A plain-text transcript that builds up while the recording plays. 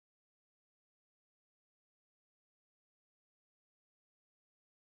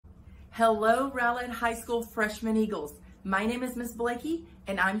Hello, Rowlett High School Freshman Eagles. My name is Miss Blakey,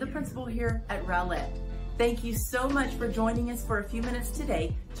 and I'm the principal here at Rowlett. Thank you so much for joining us for a few minutes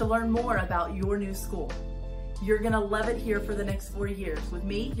today to learn more about your new school. You're gonna love it here for the next 4 years with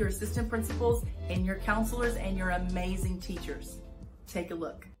me, your assistant principals, and your counselors and your amazing teachers. Take a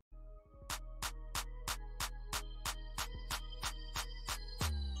look.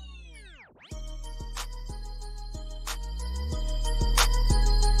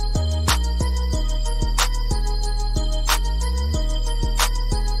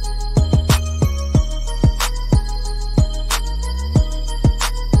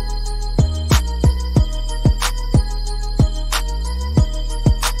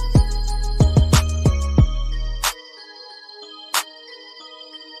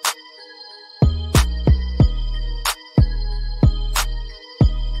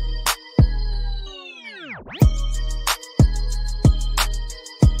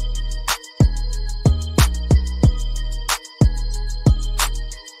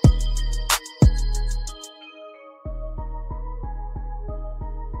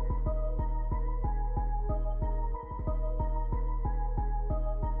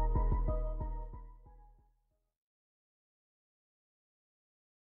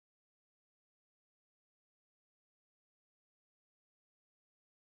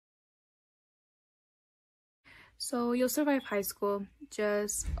 So you'll survive high school.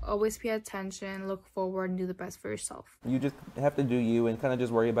 Just always pay attention, look forward, and do the best for yourself. You just have to do you and kind of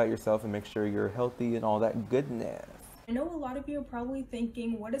just worry about yourself and make sure you're healthy and all that goodness. I know a lot of you are probably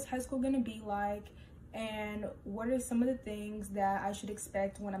thinking, what is high school going to be like? And what are some of the things that I should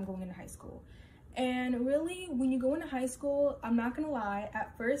expect when I'm going into high school? And really, when you go into high school, I'm not going to lie,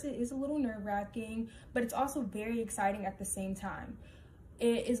 at first it is a little nerve-wracking, but it's also very exciting at the same time.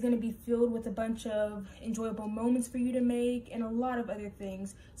 It is going to be filled with a bunch of enjoyable moments for you to make and a lot of other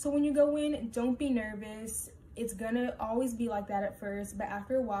things. So when you go in, don't be nervous. It's going to always be like that at first, but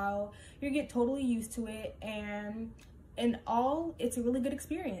after a while, you get totally used to it, and in all, it's a really good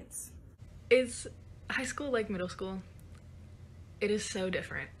experience. Is high school like middle school? It is so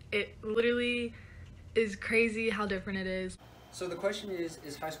different. It literally is crazy how different it is. So the question is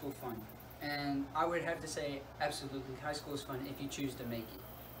high school fun? And I would have to say, absolutely, high school is fun if you choose to make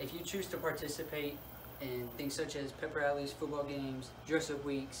it. If you choose to participate in things such as pep rallies, football games, dress-up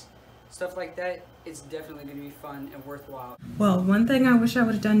weeks, stuff like that, it's definitely going to be fun and worthwhile. Well, one thing I wish I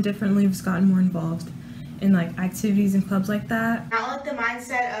would have done differently was gotten more involved in like activities and clubs like that. Not let the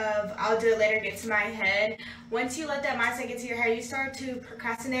mindset of I'll do it later get to my head. Once you let that mindset get to your head, you start to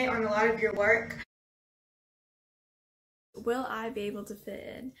procrastinate on a lot of your work. Will I be able to fit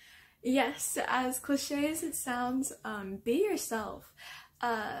in? Yes, as cliche as it sounds, be yourself.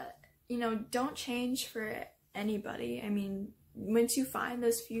 You know, don't change for anybody. I mean, once you find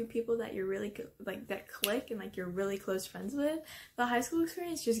those few people that you're really like that click and like you're really close friends with, the high school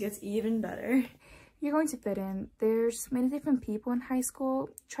experience just gets even better. You're going to fit in. There's many different people in high school.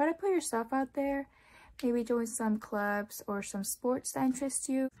 Try to put yourself out there. Maybe join some clubs or some sports that interest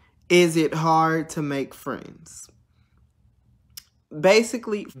you. Is it hard to make friends?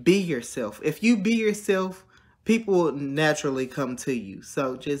 Basically, be yourself. If you be yourself, people will naturally come to you.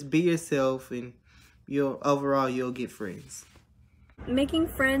 So just be yourself and you'll get friends. Making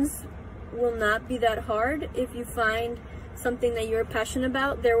friends will not be that hard. If you find something that you're passionate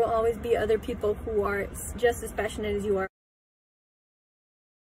about, there will always be other people who are just as passionate as you are.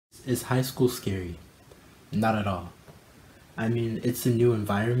 Is high school scary? Not at all. I mean, it's a new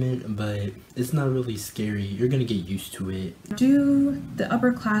environment, but it's not really scary. You're gonna get used to it. Do the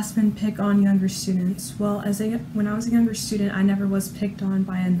upperclassmen pick on younger students? Well, when I was a younger student, I never was picked on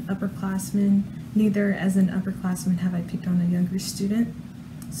by an upperclassman. Neither as an upperclassman have I picked on a younger student.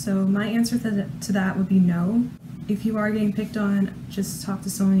 So my answer to that would be no. If you are getting picked on, just talk to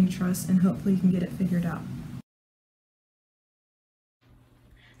someone you trust and hopefully you can get it figured out.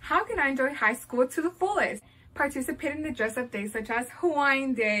 How can I enjoy high school to the fullest? Participate in the dress-up days such as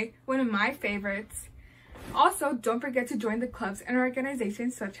Hawaiian Day, one of my favorites. Also, don't forget to join the clubs and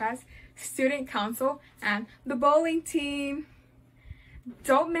organizations such as Student Council and the bowling team.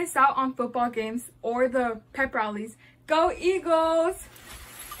 Don't miss out on football games or the pep rallies. Go Eagles!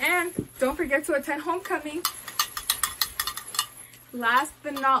 And don't forget to attend homecoming. Last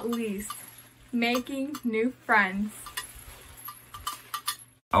but not least, making new friends.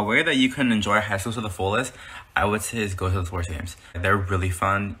 A way that you can enjoy high school to the fullest, I would say, is go to the sports games. They're really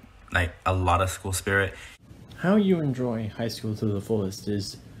fun, like a lot of school spirit. How you enjoy high school to the fullest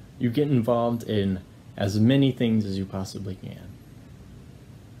is you get involved in as many things as you possibly can.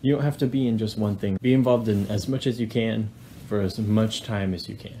 You don't have to be in just one thing. Be involved in as much as you can for as much time as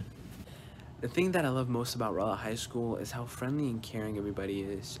you can. The thing that I love most about Rowlett High School is how friendly and caring everybody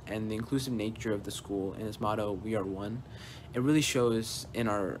is, and the inclusive nature of the school and its motto, "We are one." It really shows in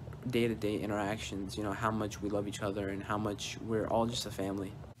our day-to-day interactions, you know, how much we love each other and how much we're all just a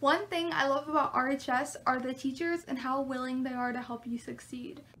family. One thing I love about RHS are the teachers and how willing they are to help you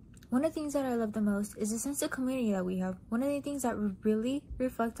succeed. One of the things that I love the most is the sense of community that we have. One of the things that really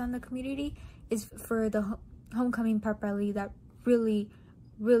reflect on the community is for the homecoming pep rally that really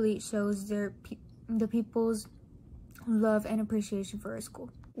shows the people's love and appreciation for our school.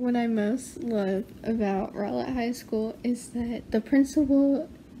 What I most love about Rowlett High School is that the principal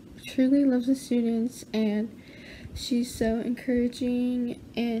truly loves the students, and she's so encouraging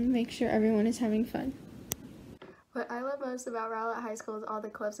and makes sure everyone is having fun. What I love most about Rowlett High School is all the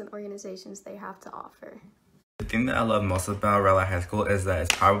clubs and organizations they have to offer. The thing that I love most about Rowlett High School is that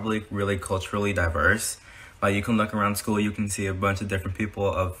it's probably really culturally diverse. Like, you can look around school, you can see a bunch of different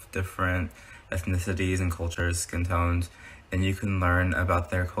people of different ethnicities and cultures, skin tones, and you can learn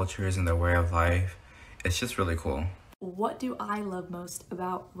about their cultures and their way of life. It's just really cool. What do I love most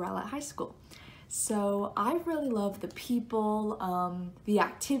about Rowlett High School? So I really love the people, the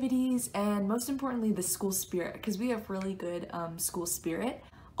activities, and most importantly, the school spirit, because we have really good school spirit.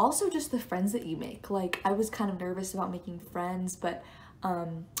 Also, just the friends that you make. Like, I was kind of nervous about making friends, but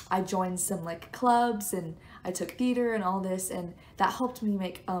I joined some like clubs and I took theater and all this, and that helped me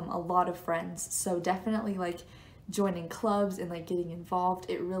make a lot of friends. So definitely like joining clubs and like getting involved,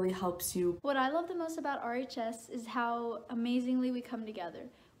 it really helps you. What I love the most about RHS is how amazingly we come together.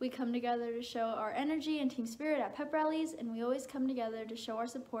 We come together to show our energy and team spirit at pep rallies, and we always come together to show our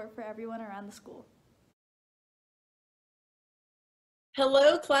support for everyone around the school.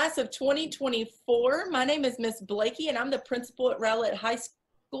 Hello, class of 2024. My name is Miss Blakey, and I'm the principal at Rowlett High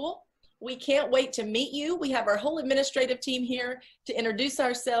School. We can't wait to meet you. We have our whole administrative team here to introduce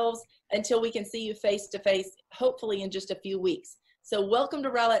ourselves until we can see you face to face, hopefully in just a few weeks. So welcome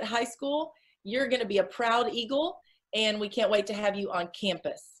to Rowlett High School. You're going to be a proud Eagle, and we can't wait to have you on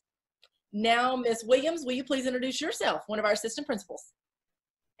campus. Now, Miss Williams, will you please introduce yourself, one of our assistant principals?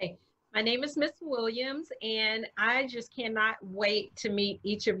 Hey. My name is Miss Williams, and I just cannot wait to meet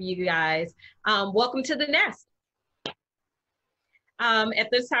each of you guys. Welcome to the nest. At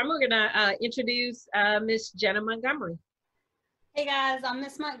this time, we're gonna introduce Miss Jenna Montgomery. Hey guys, I'm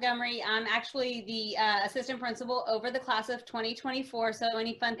Miss Montgomery. I'm actually the assistant principal over the class of 2024. So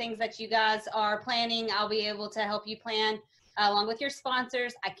any fun things that you guys are planning, I'll be able to help you plan along with your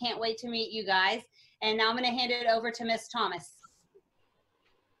sponsors. I can't wait to meet you guys. And now I'm gonna hand it over to Miss Thomas.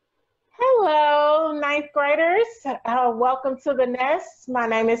 Hello, ninth graders. Welcome to the nest. My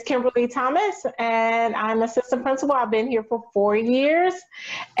name is Kimberly Thomas, and I'm assistant principal. I've been here for 4 years,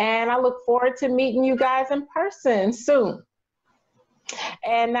 and I look forward to meeting you guys in person soon.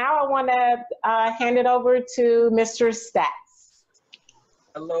 And now I want to hand it over to Mr. Stats.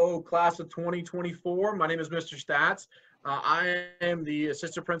 Hello, class of 2024. My name is Mr. Stats. I am the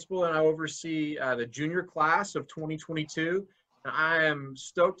assistant principal, and I oversee the junior class of 2022. I am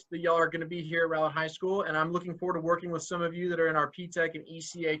stoked that y'all are going to be here at Rowlett High School, and I'm looking forward to working with some of you that are in our PTech and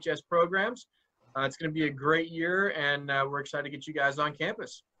ECHS programs. It's going to be a great year, and we're excited to get you guys on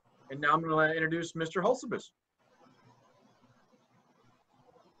campus. And now I'm going to introduce Mr. Holsibus.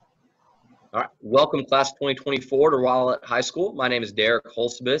 All right, welcome class 2024 to Rowlett High School. My name is Derek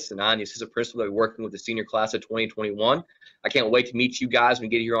Holsibus, and I'm the assistant principal that will be working with the senior class of 2021. I can't wait to meet you guys when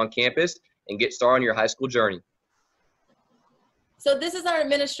we get here on campus and get started on your high school journey. So this is our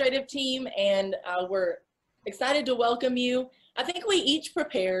administrative team, and we're excited to welcome you. I think we each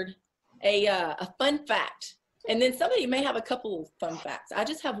prepared a fun fact, and then somebody may have a couple of fun facts. I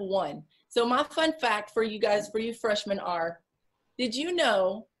just have one. So my fun fact for you guys, for you freshmen are, did you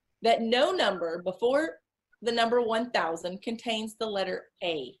know that no number before the number 1,000 contains the letter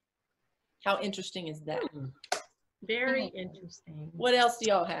A? How interesting is that? Very interesting. What else do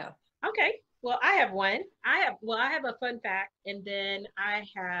y'all have? Okay. Well, I have one. I have a fun fact, and then I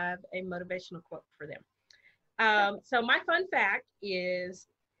have a motivational quote for them. So my fun fact is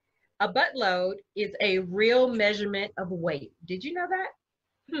a butt load is a real measurement of weight. Did you know that?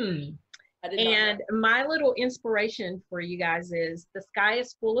 I did not know. And my little inspiration for you guys is the sky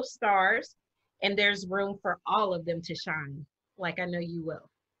is full of stars, and there's room for all of them to shine, like I know you will.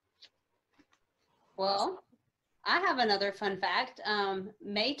 Well, I have another fun fact.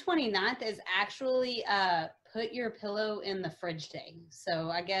 May 29th is actually put your pillow in the fridge day.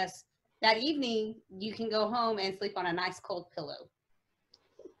 So I guess that evening you can go home and sleep on a nice cold pillow.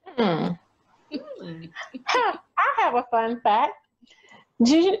 I have a fun fact.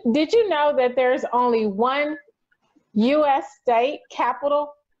 Did you know that there's only one U.S. state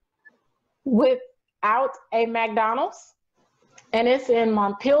capital? without a McDonald's, and it's in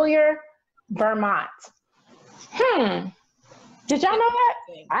Montpelier, Vermont. Did y'all know that?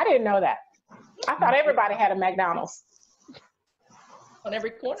 I didn't know that. I thought everybody had a McDonald's. On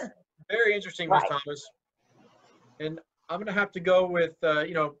every corner. Very interesting, Ms. Thomas. And I'm going to have to go with,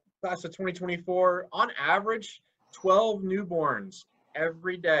 class of 2024. On average, 12 newborns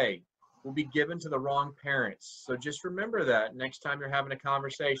every day will be given to the wrong parents. So just remember that next time you're having a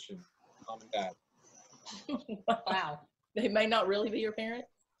conversation, mom and dad. Wow. They may not really be your parent.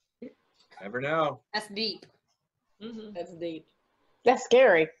 Never know. That's deep. That's deep. That's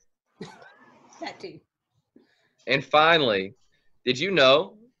scary. That too. And finally, did you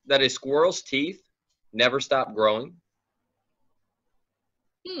know that a squirrel's teeth never stop growing?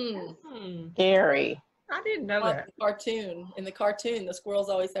 Scary. I didn't know Like that. the cartoon. In the cartoon, the squirrels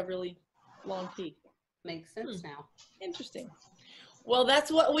always have really long teeth. Makes sense now. Interesting. Well,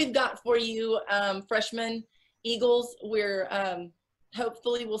 that's what we've got for you, freshmen Eagles. We're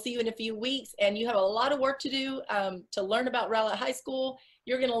hopefully we'll see you in a few weeks, and you have a lot of work to do to learn about Rowlett High School.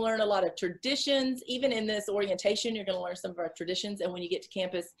 You're going to learn a lot of traditions. Even in this orientation, you're going to learn some of our traditions, and when you get to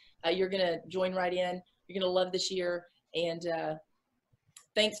campus, you're going to join right in. You're going to love this year, and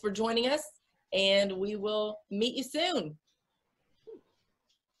thanks for joining us, and we will meet you soon.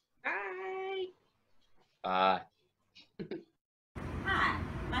 Bye. Bye. Hi,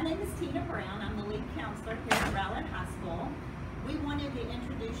 my name is Tina Brown. I'm the lead counselor here at Rowlett High School. We wanted to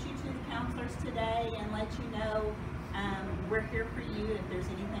introduce you to the counselors today and let you know we're here for you if there's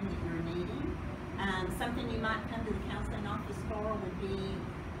anything that you're needing. Something you might come to the counseling office for would be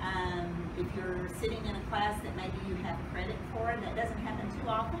if you're sitting in a class that maybe you have credit for. That doesn't happen too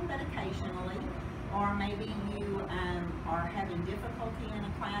often, but occasionally. Or maybe you are having difficulty in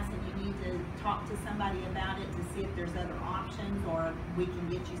a class and you need to talk to somebody about it to see if there's other options or we can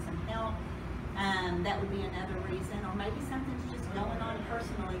get you some help. That would be another reason. Or maybe something's just going on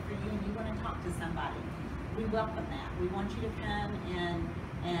personally for you and you want to talk to somebody. We welcome that. We want you to come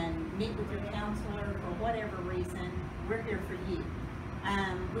and meet with your counselor for whatever reason. We're here for you.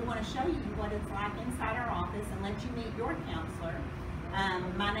 We want to show you what it's like inside our office and let you meet your counselor.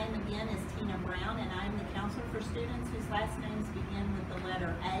 My name again is Tina Brown, and I'm the counselor for students whose last names begin with the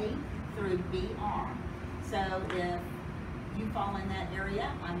letter A through BR. So if you fall in that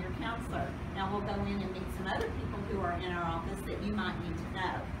area, I'm your counselor. Now we'll go in and meet some other people who are in our office that you might need to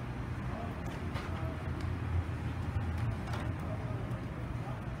know.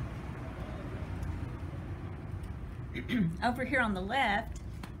 Over here on the left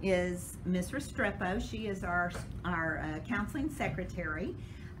is Ms. Restrepo. She is our counseling secretary.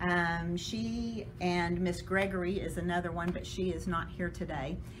 She and Ms. Gregory is another one, but she is not here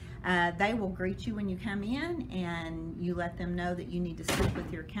today. They will greet you when you come in and you let them know that you need to speak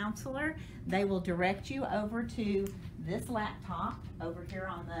with your counselor. They will direct you over to this laptop over here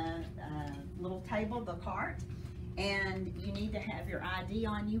on the little table, the cart, and you need to have your ID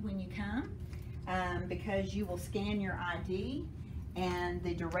on you when you come because you will scan your ID. And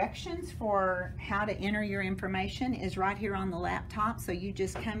the directions for how to enter your information is right here on the laptop. So you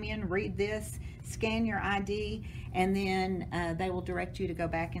just come in, read this, scan your ID, and then they will direct you to go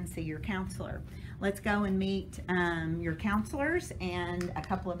back and see your counselor. Let's go and meet your counselors and a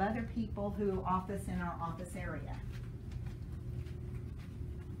couple of other people who office in our office area.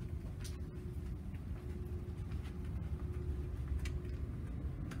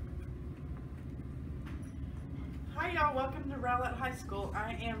 Hi y'all, welcome to Rowlett High School.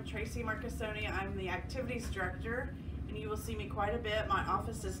 I am Tracy Marcassoni. I'm the activities director and you will see me quite a bit. My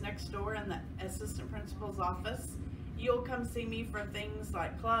office is next door in the assistant principal's office. You'll come see me for things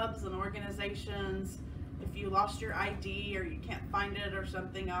like clubs and organizations. If you lost your ID or you can't find it or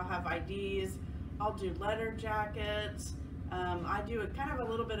something, I'll have IDs. I'll do letter jackets. I do kind of a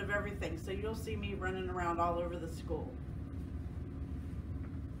little bit of everything. So you'll see me running around all over the school.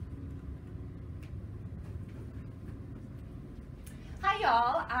 Hi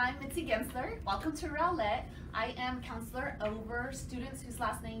y'all, I'm Mitzi Gensler. Welcome to Rowlett. I am counselor over students whose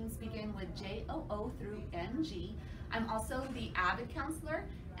last names begin with J-O-O through N-G. I'm also the AVID counselor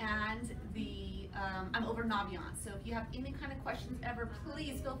and I'm over Naviance. So if you have any kind of questions ever,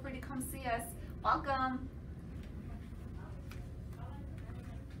 please feel free to come see us. Welcome.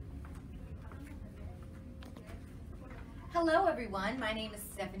 Hello everyone, my name is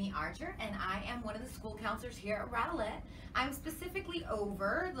Stephanie Archer and I am one of the school counselors here at Rowlett. I'm specifically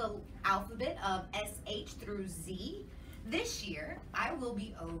over the alphabet of SH through Z. This year, I will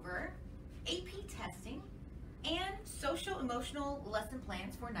be over AP testing and social emotional lesson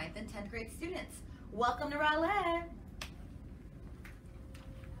plans for 9th and 10th grade students. Welcome to Rowlett.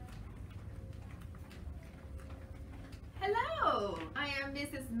 Hello, I am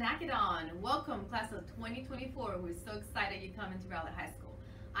Mrs. Macedon. Welcome, class of 2024. We're so excited you come into Rowlett High School.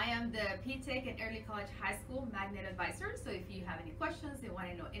 I am the P-Tech and Early College High School Magnet Advisor, so if you have any questions and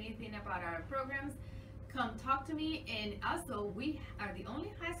want to know anything about our programs, come talk to me. And also, we are the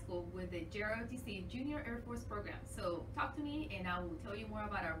only high school with the JROTC Junior Air Force program. So talk to me and I will tell you more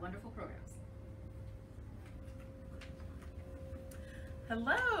about our wonderful programs.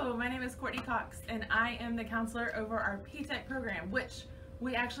 Hello, my name is Courtney Cox and I am the counselor over our P-Tech program, which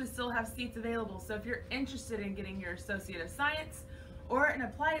we actually still have seats available. So if you're interested in getting your Associate of Science or an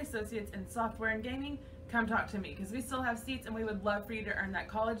Applied Associates in Software and Gaming, come talk to me because we still have seats and we would love for you to earn that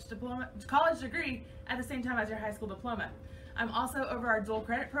college degree at the same time as your high school diploma. I'm also over our dual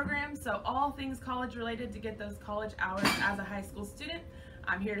credit program, so all things college related to get those college hours as a high school student.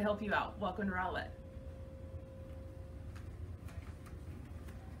 I'm here to help you out. Welcome to Rowlett.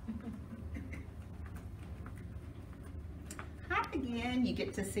 Hi again, you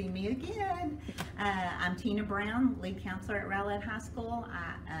get to see me again. I'm Tina Brown, lead counselor at Rowlett High School.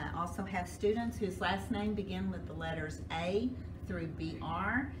 I also have students whose last name begin with the letters A through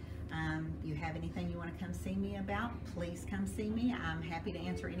BR. You have anything you want to come see me about, please come see me. I'm happy to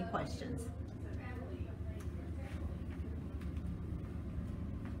answer any questions.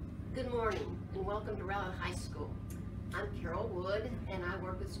 Good morning and welcome to Rowlett High School. I'm Carol Wood and I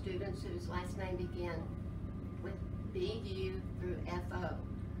work with students whose last name begin with BU through FO.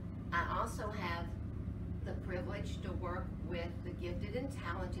 I also have the privilege to work with the Gifted and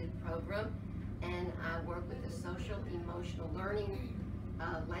Talented program, and I work with the social emotional learning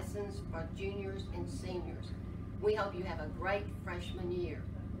lessons for juniors and seniors. We hope you have a great freshman year.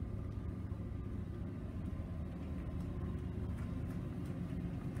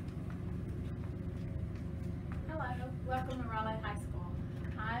 Hello, welcome to Rowlett High School.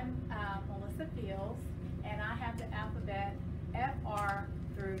 I'm Melissa Fields, and I have the alphabet FR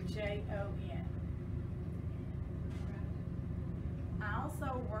through JON. I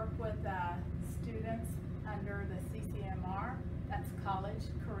also work with students under the CCMR, that's College,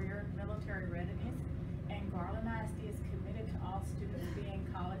 Career, Military Readiness, and Garland ISD is committed to all students being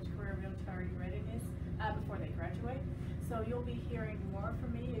college, career, military readiness before they graduate. So you'll be hearing more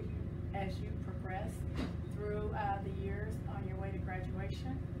from me as you progress through the years on your way to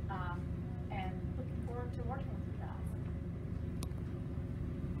graduation, and looking forward to working with you guys.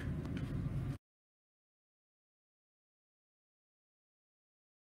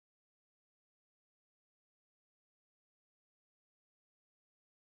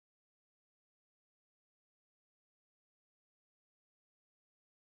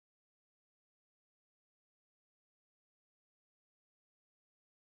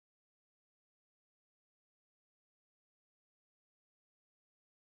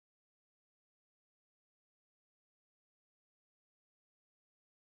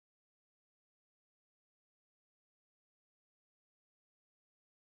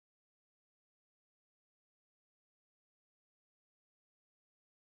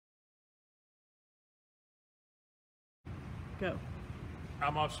 Go.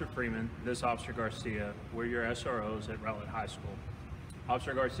 I'm Officer Freeman, this Officer Garcia. We're your SROs at Rowlett High School.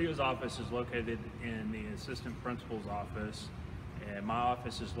 Officer Garcia's office is located in the Assistant Principal's office, and my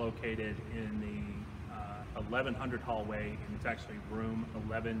office is located in the 1100 hallway, and it's actually room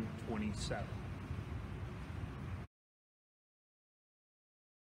 1127.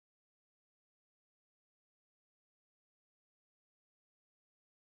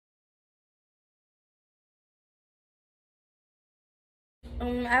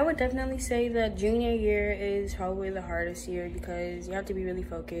 I would definitely say that junior year is probably the hardest year because you have to be really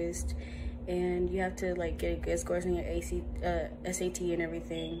focused and you have to like get good scores in your SAT and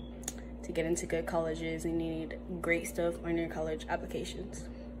everything to get into good colleges, and you need great stuff on your college applications.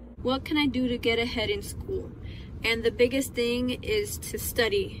 What can I do to get ahead in school? And the biggest thing is to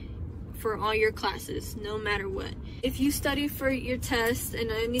study for all your classes, no matter what. If you study for your tests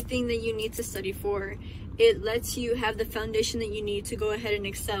and anything that you need to study for, it lets you have the foundation that you need to go ahead and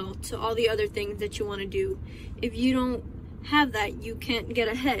excel to all the other things that you want to do. If you don't have that, you can't get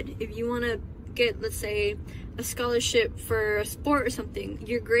ahead. If you want to get, let's say, a scholarship for a sport or something,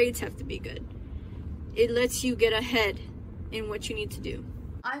 your grades have to be good. It lets you get ahead in what you need to do.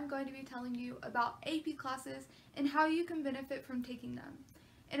 I'm going to be telling you about AP classes and how you can benefit from taking them.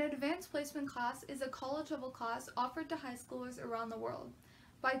 An advanced placement class is a college level class offered to high schoolers around the world.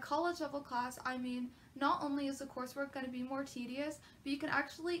 By college level class, I mean not only is the coursework going to be more tedious, but you can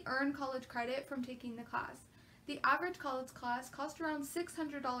actually earn college credit from taking the class. The average college class costs around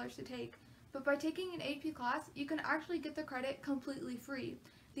 $600 to take, but by taking an AP class, you can actually get the credit completely free.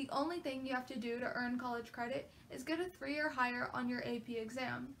 The only thing you have to do to earn college credit is get a 3 or higher on your AP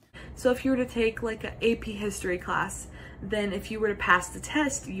exam. So if you were to take like an AP history class, then if you were to pass the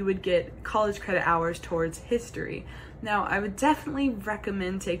test, you would get college credit hours towards history. Now, I would definitely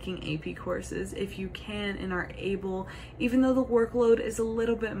recommend taking AP courses if you can and are able. Even though the workload is a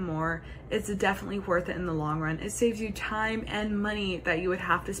little bit more, it's definitely worth it in the long run. It saves you time and money that you would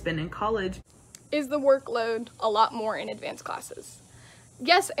have to spend in college. Is the workload a lot more in advanced classes?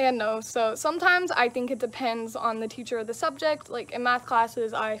 Yes and no. So sometimes I think it depends on the teacher of the subject. Like in math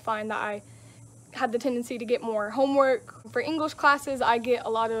classes, I find that I had the tendency to get more homework. For English classes, I get a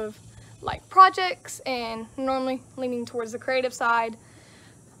lot of like projects and normally leaning towards the creative side.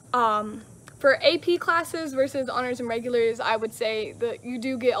 For AP classes versus honors and regulars, I would say that you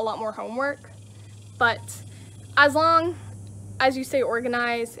do get a lot more homework, but as long as you stay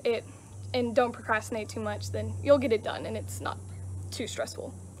organized and don't procrastinate too much, then you'll get it done and it's not too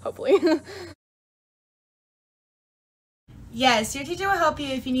stressful, hopefully. Yes, your teacher will help you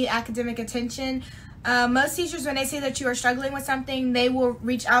if you need academic attention. Most teachers, when they say that you are struggling with something, they will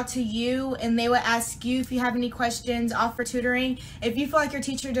reach out to you and they will ask you if you have any questions, offer tutoring. If you feel like your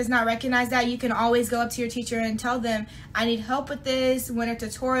teacher does not recognize that, you can always go up to your teacher and tell them, I need help with this. Winter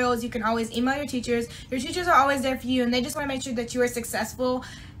tutorials, you can always email your teachers. Your teachers are always there for you and they just want to make sure that you are successful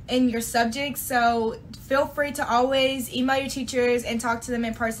in your subject. So feel free to always email your teachers and talk to them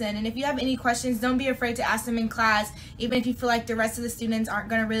in person. And if you have any questions, don't be afraid to ask them in class, even if you feel like the rest of the students aren't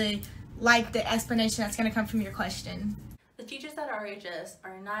going to really like the explanation that's going to come from your question. The teachers at RHS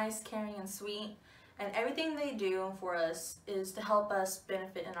are nice, caring, and sweet, and everything they do for us is to help us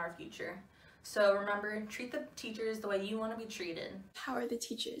benefit in our future. So remember, treat the teachers the way you want to be treated. How are the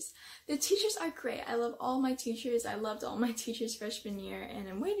teachers? The teachers are great. I love all my teachers. I loved all my teachers freshman year, and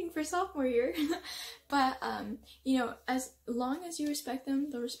I'm waiting for sophomore year. But, you know, as long as you respect them,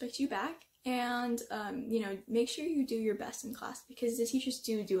 they'll respect you back. And, you know, make sure you do your best in class because the teachers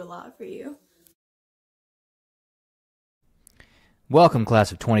do a lot for you. Welcome,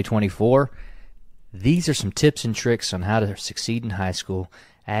 class of 2024. These are some tips and tricks on how to succeed in high school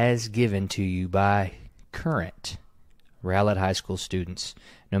as given to you by current Rowlett High School students.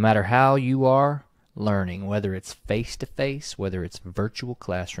 No matter how you are learning, whether it's face-to-face, whether it's virtual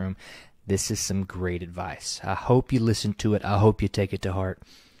classroom, this is some great advice. I hope you listen to it. I hope you take it to heart.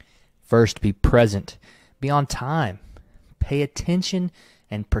 First, be present, be on time, pay attention,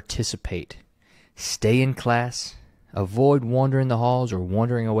 and participate. Stay in class, avoid wandering the halls or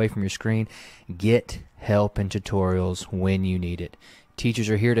wandering away from your screen. Get help in tutorials when you need it. Teachers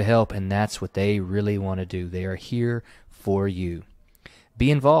are here to help, and that's what they really want to do. They are here for you.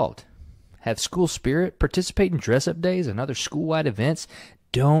 Be involved. Have school spirit, participate in dress-up days and other school-wide events.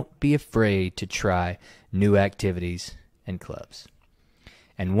 Don't be afraid to try new activities and clubs.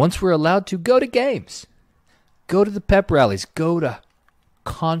 And once we're allowed to, go to games. Go to the pep rallies. Go to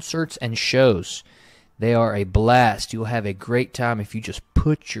concerts and shows. They are a blast. You'll have a great time if you just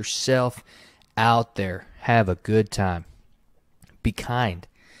put yourself out there. Have a good time. Be kind.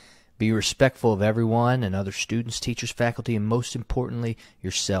 Be respectful of everyone and other students, teachers, faculty, and most importantly,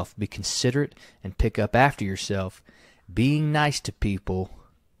 yourself. Be considerate and pick up after yourself. Being nice to people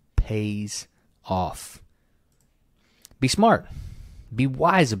pays off. Be smart. Be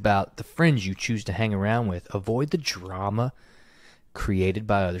wise about the friends you choose to hang around with. Avoid the drama created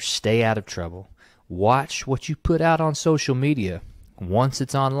by others. Stay out of trouble. Watch what you put out on social media. Once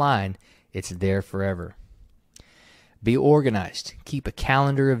it's online, it's there forever. Be organized. Keep a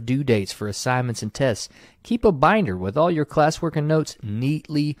calendar of due dates for assignments and tests. Keep a binder with all your classwork and notes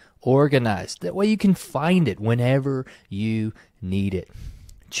neatly organized. That way you can find it whenever you need it.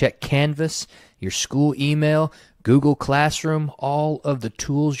 Check Canvas, your school email, Google Classroom, all of the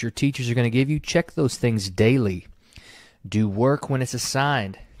tools your teachers are going to give you. Check those things daily. Do work when it's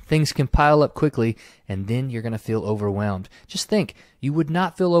assigned. Things can pile up quickly, and then you're going to feel overwhelmed. Just think, you would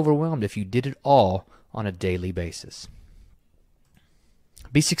not feel overwhelmed if you did it all on a daily basis.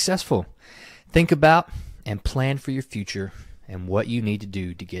 Be successful. Think about and plan for your future and what you need to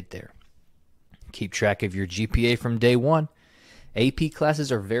do to get there. Keep track of your GPA from day one. AP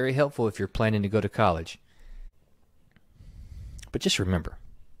classes are very helpful if you're planning to go to college. But just remember,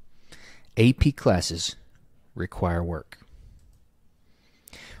 AP classes require work.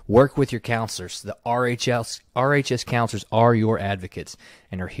 Work with your counselors. The RHS counselors are your advocates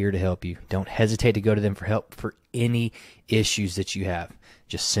and are here to help you. Don't hesitate to go to them for help for any issues that you have.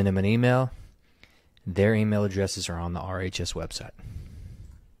 Just send them an email. Their email addresses are on the RHS website.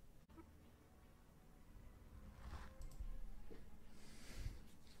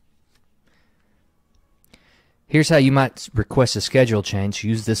 Here's how you might request a schedule change.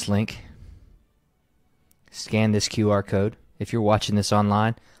 Use this link. Scan this QR code. If you're watching this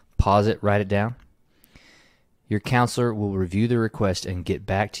online, pause it, write it down. Your counselor will review the request and get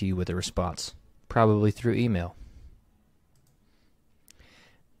back to you with a response, probably through email.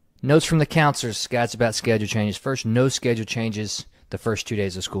 Notes from the counselors, guides about schedule changes. First, no schedule changes the first 2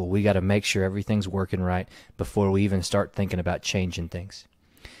 days of school. We got to make sure everything's working right before we even start thinking about changing things.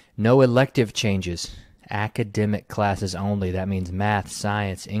 No elective changes. Academic classes only. That means math,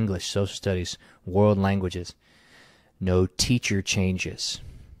 science, English, social studies, world languages. No teacher changes.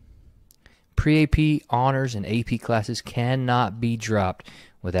 Pre-AP, honors, and AP classes cannot be dropped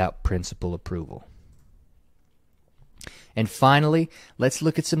without principal approval. And finally, let's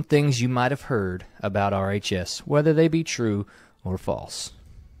look at some things you might have heard about RHS, whether they be true or false.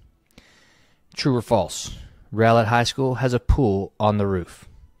 True or false? Rowlett High School has a pool on the roof.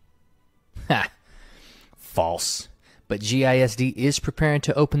 Ha! False. But GISD is preparing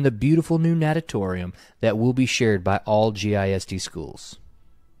to open the beautiful new natatorium that will be shared by all GISD schools.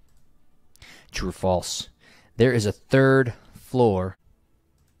 True or false? There is a third floor.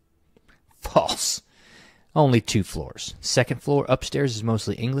 False. Only 2 floors. Second floor upstairs is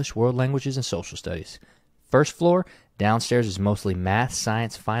mostly English, world languages, and social studies. First floor downstairs is mostly math,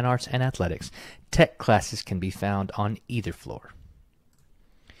 science, fine arts, and athletics. Tech classes can be found on either floor.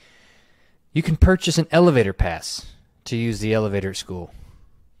 You can purchase an elevator pass to use the elevator at school.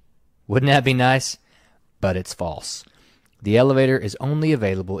 Wouldn't that be nice? But it's false. The elevator is only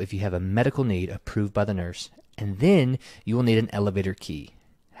available if you have a medical need approved by the nurse, and then you will need an elevator key.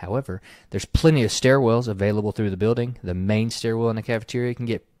 However, there's plenty of stairwells available through the building. The main stairwell in the cafeteria can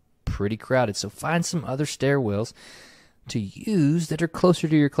get pretty crowded, so find some other stairwells to use that are closer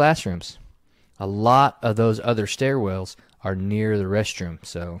to your classrooms. A lot of those other stairwells are near the restroom,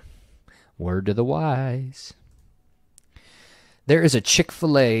 so word to the wise. There is a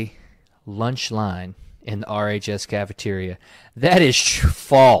Chick-fil-A lunch line in the RHS cafeteria. That is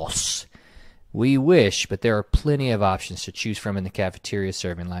false. We wish, but there are plenty of options to choose from in the cafeteria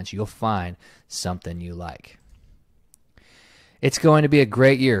serving lines. You'll find something you like. It's going to be a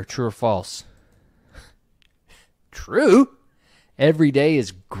great year. True or false? True. Every day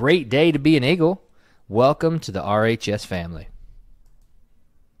is a great day to be an Eagle. Welcome to the RHS family.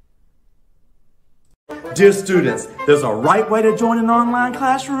 Dear students, there's a right way to join an online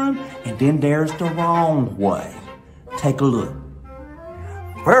classroom, and then there's the wrong way. Take a look.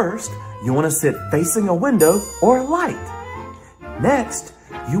 First, you want to sit facing a window or a light. Next,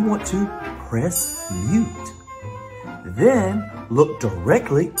 you want to press mute. Then, look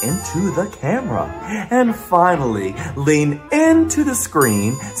directly into the camera. And finally, lean into the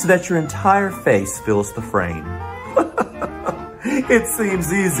screen so that your entire face fills the frame. It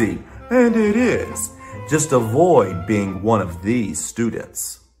seems easy, and it is. Just avoid being one of these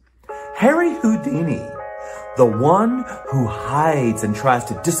students. Harry Houdini, the one who hides and tries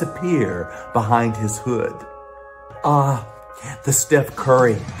to disappear behind his hood. The Steph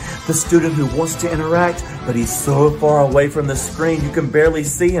Curry, the student who wants to interact, but he's so far away from the screen you can barely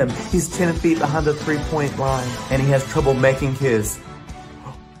see him. He's 10 feet behind the three-point line, and he has trouble making his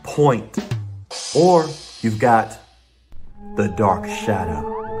point. Or you've got the dark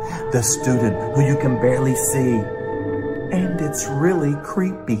shadow, the student who you can barely see, and it's really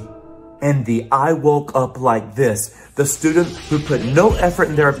creepy. And the I woke up like this, the student who put no effort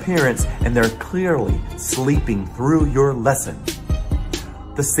in their appearance and they're clearly sleeping through your lesson.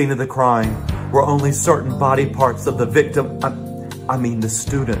 The scene of the crime where only certain body parts of the victim, the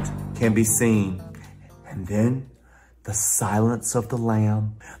student, can be seen. And then the silence of the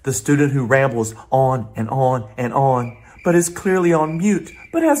lamb, the student who rambles on and on and on, but is clearly on mute,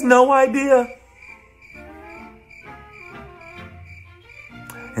 but has no idea.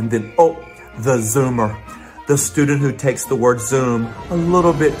 And then, the Zoomer, the student who takes the word Zoom a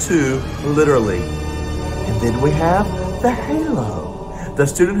little bit too literally. And then we have the halo, the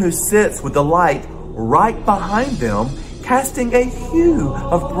student who sits with the light right behind them, casting a hue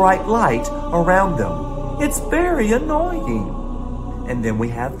of bright light around them. It's very annoying. And then we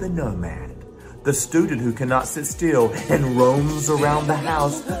have the nomad, the student who cannot sit still and roams around the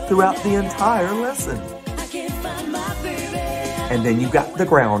house throughout the entire lesson. And then you've got the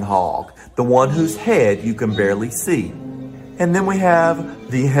groundhog, the one whose head you can barely see. And then we have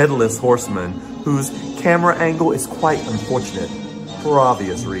the headless horseman, whose camera angle is quite unfortunate for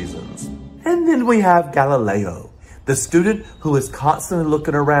obvious reasons. And then we have Galileo, the student who is constantly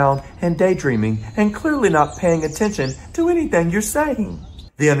looking around and daydreaming and clearly not paying attention to anything you're saying.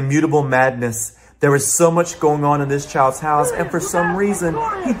 The unmutable madness, There is so much going on in this child's house, and for some reason,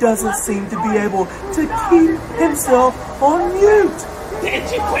 he doesn't seem to be able to keep himself on mute. Did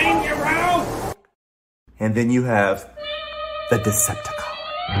you clean your room? And then you have the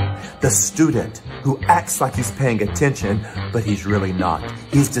Decepticon, the student who acts like he's paying attention, but he's really not.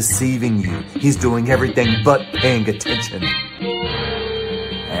 He's deceiving you. He's doing everything but paying attention.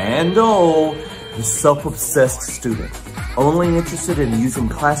 And oh, the self-obsessed student, only interested in using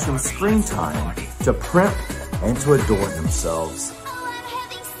classroom screen time to primp and to adore themselves.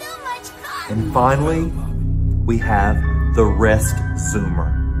 And finally, we have the rest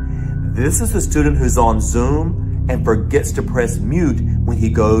zoomer. This is the student who's on Zoom and forgets to press mute when he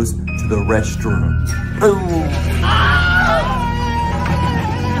goes to the restroom. Boom!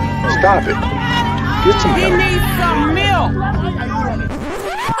 Stop it. Get some help. He needs some milk.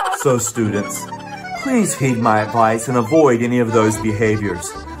 So students, please heed my advice and avoid any of those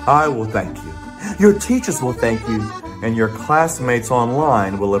behaviors. I will thank you. Your teachers will thank you, and your classmates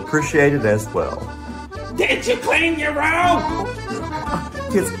online will appreciate it as well. Did you clean your room?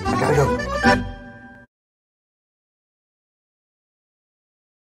 Kids, I gotta go.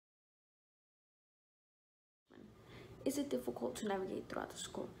 Is it difficult to navigate throughout the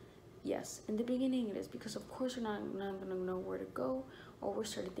school? Yes, in the beginning it is, because of course you're not going to know where to go or where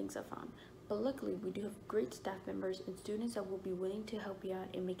certain things are found. But luckily, we do have great staff members and students that will be willing to help you out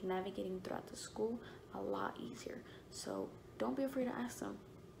and make navigating throughout the school a lot easier. So don't be afraid to ask them.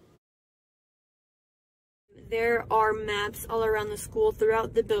 There are maps all around the school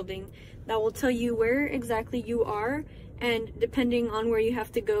throughout the building that will tell you where exactly you are, and depending on where you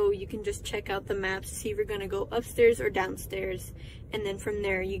have to go, you can just check out the maps to see if you're going to go upstairs or downstairs, and then from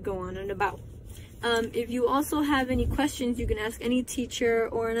there you go on and about. If you also have any questions, you can ask any teacher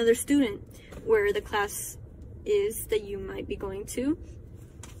or another student where the class is that you might be going to.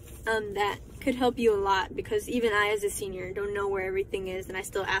 That could help you a lot, because even I as a senior don't know where everything is, and I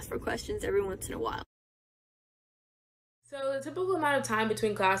still ask for questions every once in a while. So the typical amount of time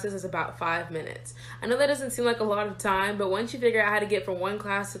between classes is about 5 minutes. I know that doesn't seem like a lot of time, but once you figure out how to get from one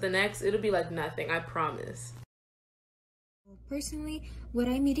class to the next, it'll be like nothing, I promise. Personally, what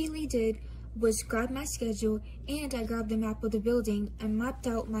I immediately did was grab my schedule, and I grabbed the map of the building and mapped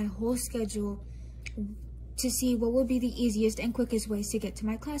out my whole schedule to see what would be the easiest and quickest ways to get to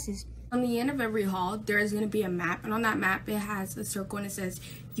my classes. On the end of every hall, there is going to be a map, and on that map it has a circle and it says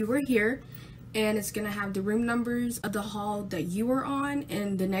you were here, and it's going to have the room numbers of the hall that you were on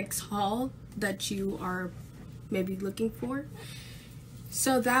and the next hall that you are maybe looking for.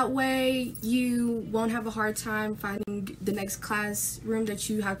 So that way you won't have a hard time finding the next classroom that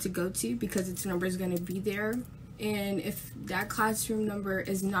you have to go to, because its number is going to be there. And if that classroom number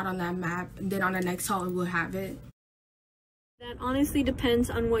is not on that map, then on the next hall it will have it. That honestly depends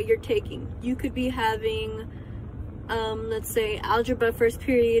on what you're taking. You could be having, let's say, algebra first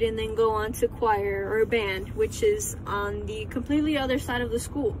period and then go on to choir or band, which is on the completely other side of the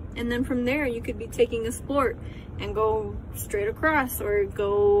school. And then from there you could be taking a sport and go straight across or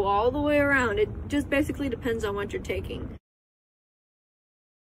go all the way around. It just basically depends on what you're taking.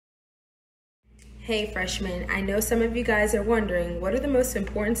 Hey freshmen, I know some of you guys are wondering what are the most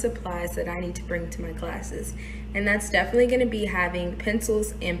important supplies that I need to bring to my classes, and that's definitely going to be having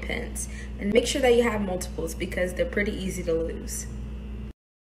pencils and pens, and make sure that you have multiples because they're pretty easy to lose.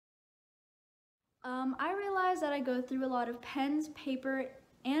 I realize that I go through a lot of pens, paper,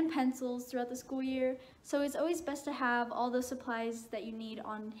 and pencils throughout the school year, so it's always best to have all the supplies that you need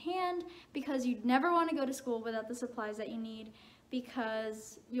on hand, because you never want to go to school without the supplies that you need,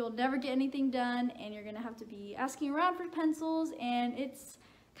 because you'll never get anything done and you're gonna have to be asking around for pencils, and it's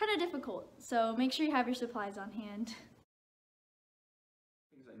kind of difficult. So make sure you have your supplies on hand.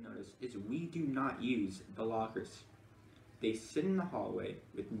 Things I've noticed is we do not use the lockers. They sit in the hallway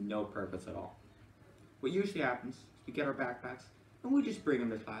with no purpose at all. What usually happens is we get our backpacks and we just bring them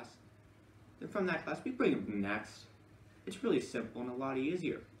to class. Then from that class we bring them to the next. It's really simple and a lot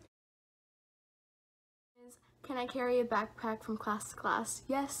easier. Can I carry a backpack from class to class?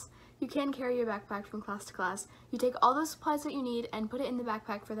 Yes, you can carry your backpack from class to class. You take all the supplies that you need and put it in the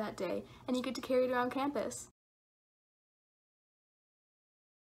backpack for that day, and you get to carry it around campus.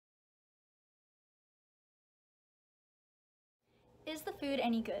 Is the food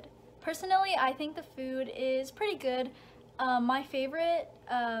any good? Personally, I think the food is pretty good. My favorite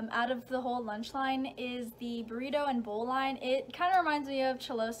out of the whole lunch line is the burrito and bowl line. It kind of reminds me of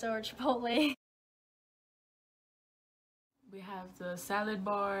Choloso or Chipotle. We have the salad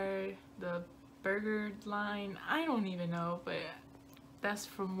bar, the burger line. I don't even know, but that's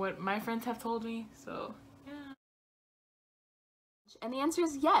from what my friends have told me, so yeah. And the answer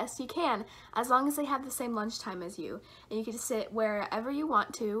is yes, you can, as long as they have the same lunchtime as you. And you can sit wherever you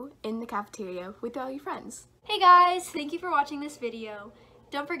want to in the cafeteria with all your friends. Hey guys, thank you for watching this video.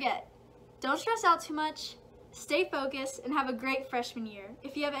 Don't forget, don't stress out too much, stay focused, and have a great freshman year.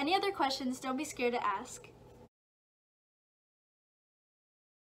 If you have any other questions, don't be scared to ask.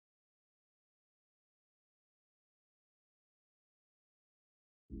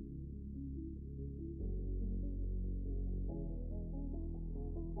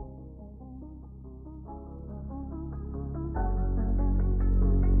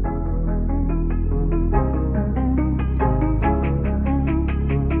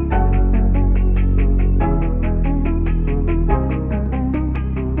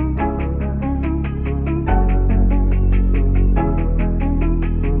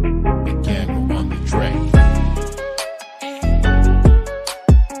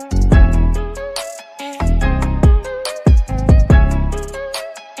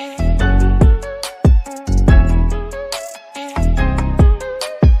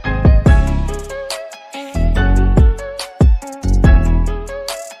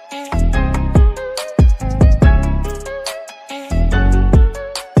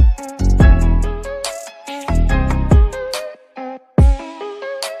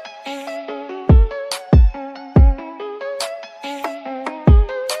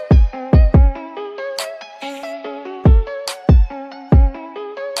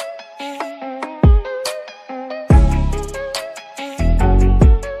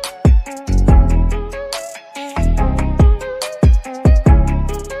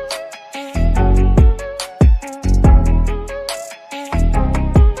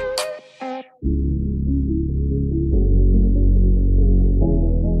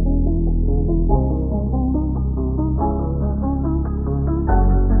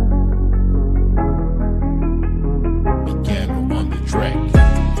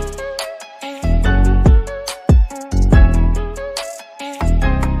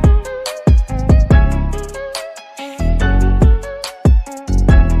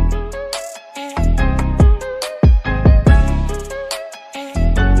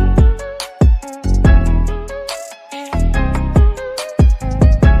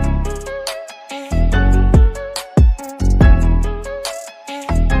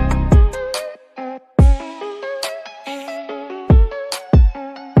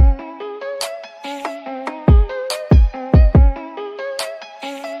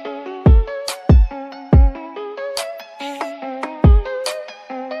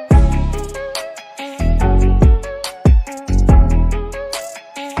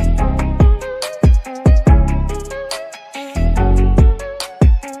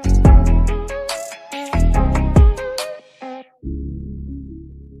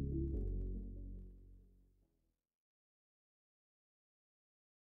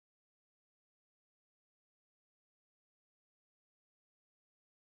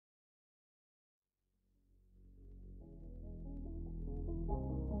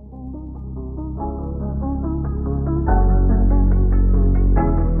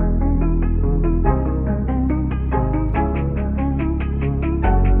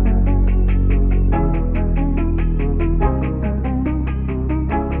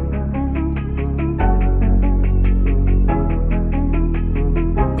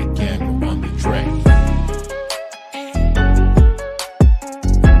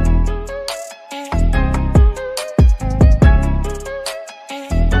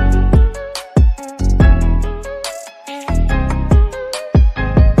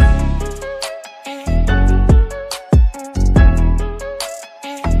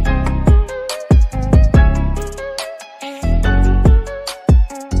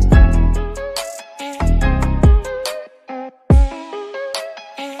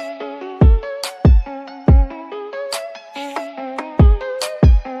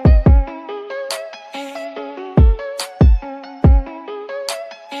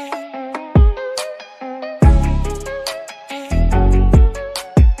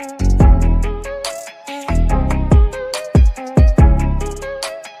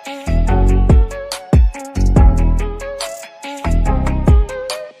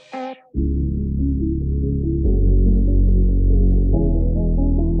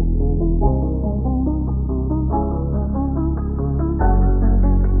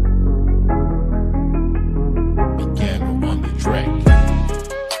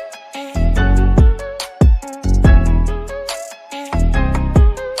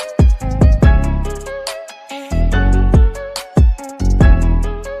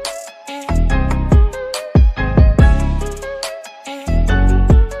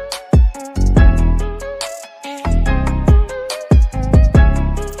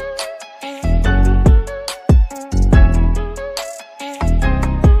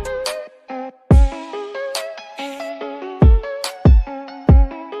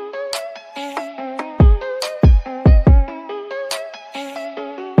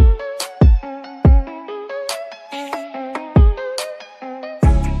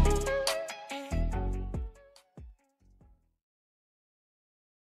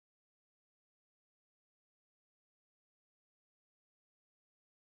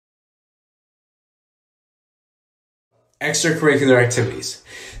 extracurricular activities.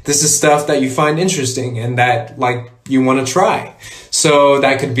 This is stuff that you find interesting and that like you want to try. So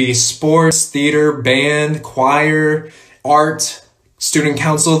that could be sports, theater, band, choir, art, student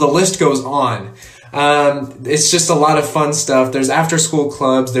council, the list goes on. It's just a lot of fun stuff. There's after school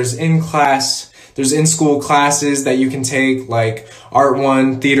clubs, there's in-school classes that you can take, like art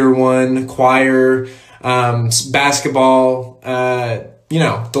 1, theater 1, choir, basketball, you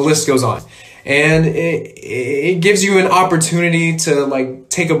know, the list goes on. And it gives you an opportunity to like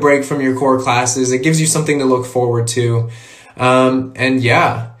take a break from your core classes. It gives you something to look forward to. And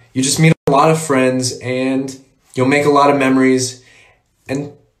yeah, you just meet a lot of friends and you'll make a lot of memories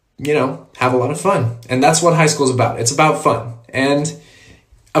and, you know, have a lot of fun. And that's what high school is about. It's about fun. And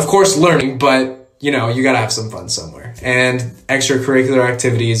of course, learning, but you know, you gotta have some fun somewhere. And extracurricular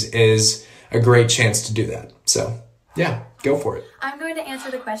activities is a great chance to do that. So yeah, go for it. I'm going to answer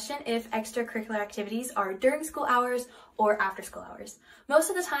the question if extracurricular activities are during school hours or after school hours. Most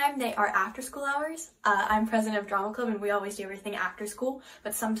of the time they are after school hours. I'm president of drama club and we always do everything after school,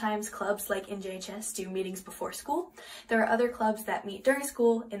 but sometimes clubs like NJHS do meetings before school. There are other clubs that meet during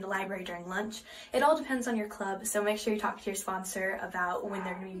school, in the library during lunch. It all depends on your club, so make sure you talk to your sponsor about when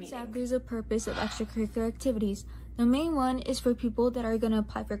they're going to be meeting. Exactly the purpose of extracurricular activities. The main one is for people that are going to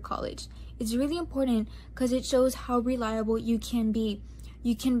apply for college. It's really important because it shows how reliable you can be.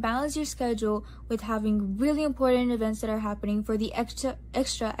 You can balance your schedule with having really important events that are happening for the extra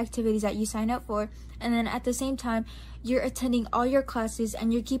activities that you sign up for, and then at the same time you're attending all your classes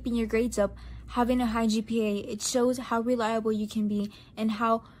and you're keeping your grades up, having a high GPA. It shows how reliable you can be and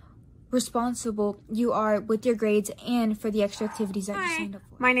how responsible you are with your grades and for the extra activities that you signed up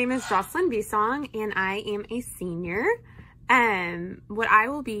for. My name is Jocelyn Busong and I am a senior. What I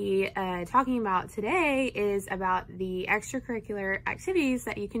will be talking about today is about the extracurricular activities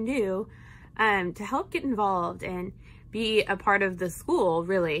that you can do to help get involved and be a part of the school,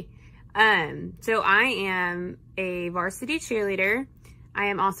 really. So I am a varsity cheerleader. I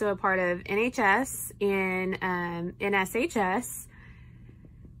am also a part of NHS and NSHS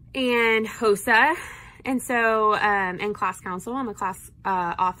and HOSA, and so and class council. I'm a class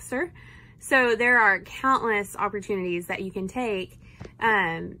officer. So there are countless opportunities that you can take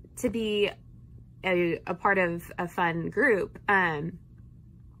to be a part of a fun group. And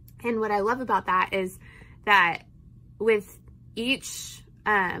what I love about that is that with each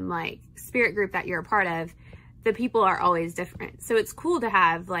like spirit group that you're a part of, the people are always different. So it's cool to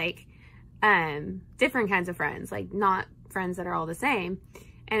have like different kinds of friends, like not friends that are all the same.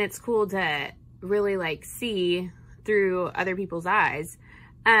 And it's cool to really like see through other people's eyes.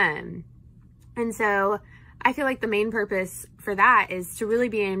 And so I feel like the main purpose for that is to really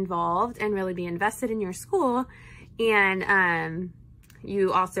be involved and really be invested in your school. And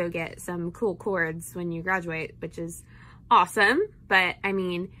you also get some cool cords when you graduate, which is awesome. But I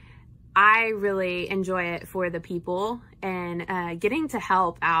mean, I really enjoy it for the people and getting to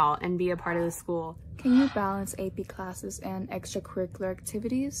help out and be a part of the school. Can you balance AP classes and extracurricular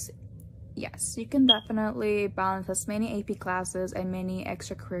activities? Yes, you can definitely balance as many AP classes and many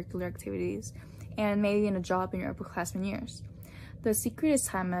extracurricular activities, and maybe in a job in your upperclassmen years. The secret is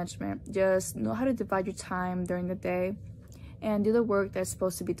time management. Just know how to divide your time during the day and do the work that's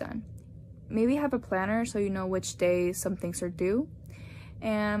supposed to be done. Maybe have a planner so you know which days some things are due,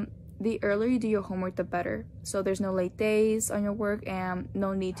 and the earlier you do your homework, the better. So there's no late days on your work and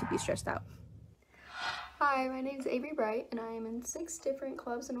no need to be stressed out. Hi, my name is Avery Bright, and I am in 6 different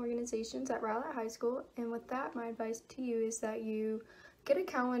clubs and organizations at Rowlett High School. And with that, my advice to you is that you get a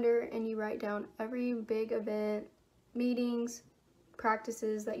calendar and you write down every big event, meetings,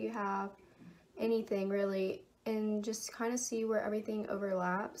 practices that you have, anything really, and just kind of see where everything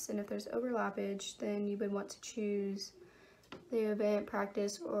overlaps. And if there's overlappage, then you would want to choose the event,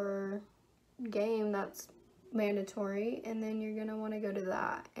 practice, or game that's mandatory, and then you're going to want to go to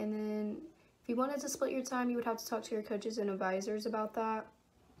that. And then if you wanted to split your time, you would have to talk to your coaches and advisors about that.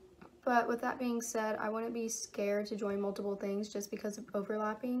 But with that being said, I wouldn't be scared to join multiple things just because of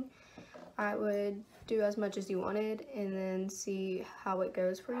overlapping. I would do as much as you wanted and then see how it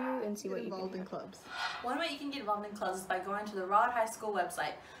goes for you and see what you can do. In clubs. One way you can get involved in clubs is by going to the Rowlett High School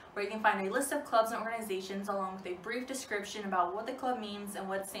website, where you can find a list of clubs and organizations along with a brief description about what the club means and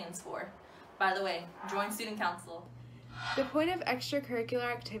what it stands for. By the way, join student council. The point of extracurricular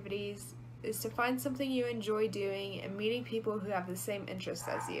activities is to find something you enjoy doing and meeting people who have the same interests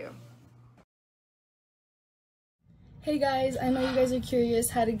as you. Hey guys, I know you guys are curious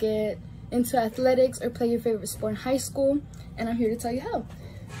how to get into athletics or play your favorite sport in high school, and I'm here to tell you how.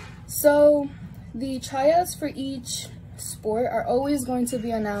 So the tryouts for each sport are always going to be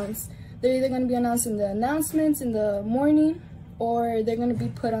announced They're either going to be announced in the announcements in the morning, or they're going to be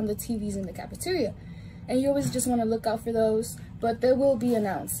put on the TVs in the cafeteria. And you always just want to look out for those, but they will be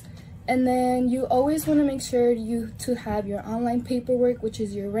announced. And then you always want to make sure to have your online paperwork, which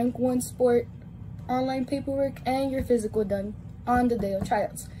is your rank 1 sport online paperwork, and your physical done on the day of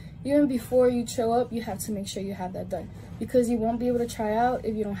tryouts. Even before you show up, you have to make sure you have that done, because you won't be able to try out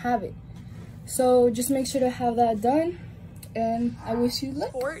if you don't have it. So just make sure to have that done, and I wish you luck.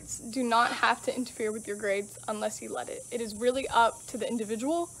 Sports do not have to interfere with your grades unless you let it. It is really up to the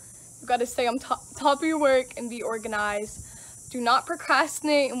individual. You've got to stay on top of your work and be organized. Do not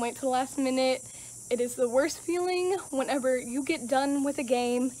procrastinate and wait till the last minute. It is the worst feeling whenever you get done with a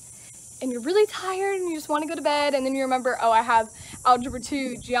game and you're really tired and you just want to go to bed, and then you remember, oh, I have Algebra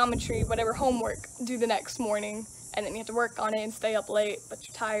 2, Geometry, whatever homework due the next morning, and then you have to work on it and stay up late, but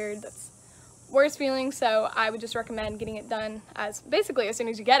you're tired. That's the worst feeling, so I would just recommend getting it done basically as soon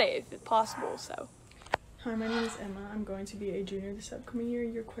as you get it, if it's possible. So. Hi, my name is Emma. I'm going to be a junior this upcoming year.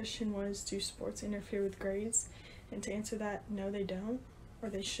 Your question was, do sports interfere with grades? And to answer that, no, they don't, or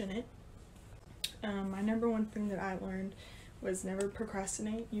they shouldn't. My number one thing that I learned was never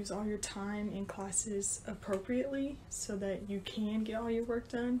procrastinate. Use all your time in classes appropriately so that you can get all your work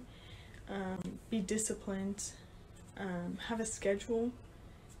done. Be disciplined. Have a schedule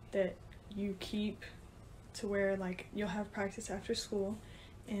that you keep to where, like, you'll have practice after school,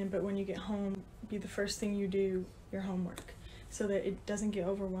 but when you get home, be the first thing you do your homework so that it doesn't get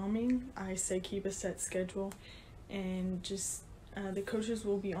overwhelming. I say keep a set schedule, and just the coaches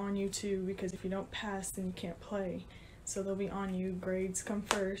will be on you too, because if you don't pass, then you can't play. So they'll be on you. Grades come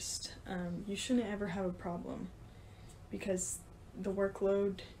first. You shouldn't ever have a problem, because the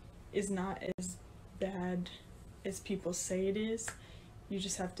workload is not as bad as people say it is. You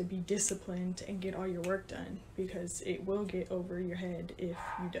just have to be disciplined and get all your work done, because it will get over your head if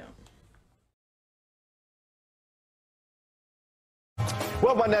you don't.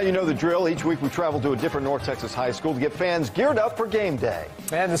 Well, by now you know the drill. Each week we travel to a different North Texas high school to get fans geared up for game day.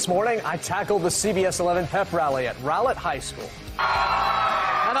 And this morning, I tackled the CBS 11 pep rally at Rowlett High School.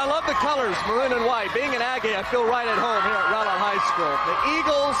 And I love the colors, maroon and white. Being an Aggie, I feel right at home here at Rowlett High School. The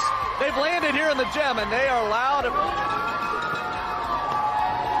Eagles, they've landed here in the gym, and they are loud.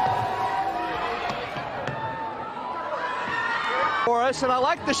 For us, and I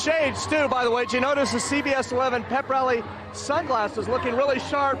like the shades too, by the way. Did you notice the CBS 11 pep rally sunglasses looking really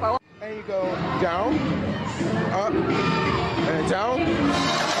sharp? There you go, down, up, and down.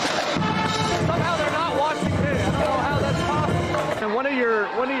 Somehow they're not watching me. I don't know how that's possible. And one of your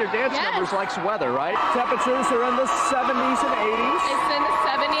dance members likes weather, right? Temperatures are in the 70s and 80s. It's in the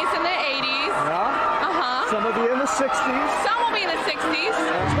 70s and the 80s. Yeah. Some will be in the 60s. Some will be in the 60s.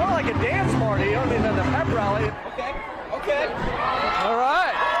 It's more like a dance party, I mean, than the pep rally. Okay. All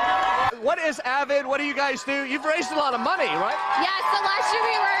right. What is Avid? What do you guys do? You've raised a lot of money, right? Yeah, so last year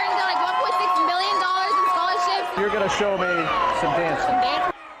we earned like $1.6 million in scholarships. You're going to show me some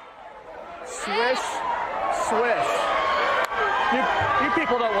dancing. Swish, swish. You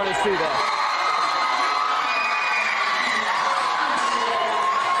people don't want to see that.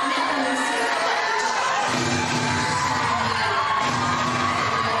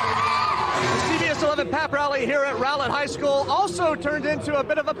 Pep rally here at Rowlett High School also turned into a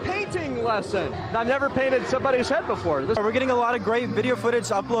bit of a painting lesson. I've never painted somebody's head before. We're getting a lot of great video footage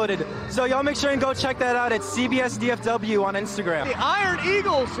uploaded, so y'all make sure and go check that out at CBS DFW on Instagram. The Iron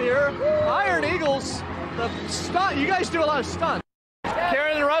Eagles here. Iron Eagles, the stunt. You guys do a lot of stunts.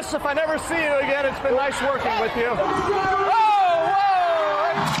 Karen and Russ, if I never see you again, it's been nice working with you.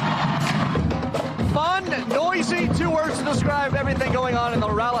 Fun, noisy, 2 words to describe everything going on in the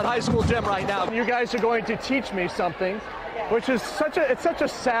Rowlett High School gym right now. You guys are going to teach me something, which is such a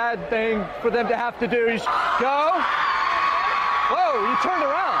sad thing for them to have to do. You go. Whoa, you turned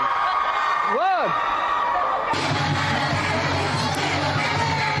around. Whoa.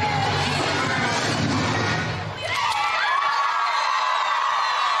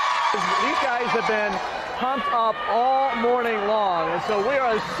 These guys have been pumped up all morning long, and so we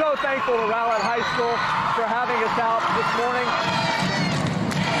are so thankful to Rowlett High School for having us out this morning.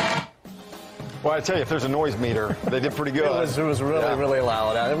 Well, I tell you, if there's a noise meter, they did pretty good. It was really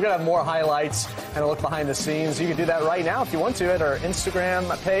loud. We're going to have more highlights and a look behind the scenes. You can do that right now if you want to at our Instagram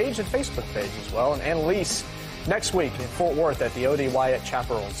page and Facebook page as well. And Annalise next week in Fort Worth at the O.D. Wyatt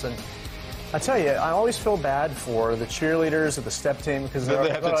Chaparrals. And I tell you, I always feel bad for the cheerleaders of the step team because they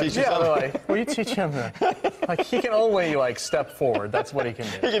have to teach you something. They're like, well, you teach him like he can only step forward. That's what he can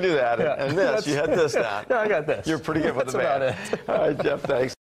do. He can do that. And this, you had this down. Yeah, I got this. You're pretty good with the band. That's about it. All right, Jeff,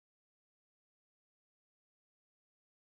 thanks.